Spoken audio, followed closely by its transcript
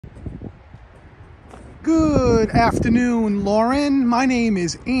Good afternoon, Lauren. My name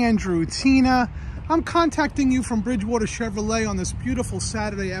is Andrew Tina. I'm contacting you from Bridgewater Chevrolet on this beautiful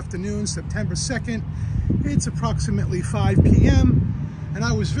Saturday afternoon, September 2nd. It's approximately 5 p.m. and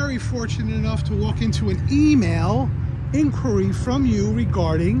I was very fortunate enough to walk into an email inquiry from you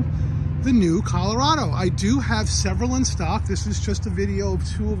regarding the new Colorado. I do have several in stock. This is just a video of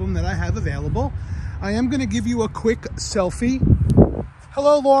two of them that I have available. I am going to give you a quick selfie.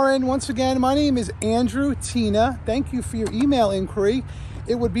 Hello, Lauren. Once again, my name is Andrew Tina. Thank you for your email inquiry.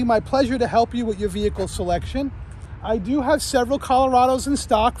 It would be my pleasure to help you with your vehicle selection. I do have several Colorados in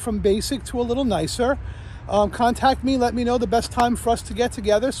stock, from basic to a little nicer. Contact me, let me know the best time for us to get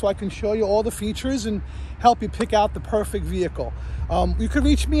together so I can show you all the features and help you pick out the perfect vehicle. You can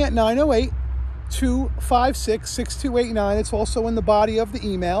reach me at 908-256-6289. It's also in the body of the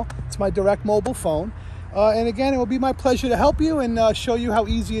email. It's my direct mobile phone. And again, it will be my pleasure to help you and show you how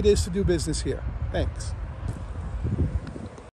easy it is to do business here. Thanks.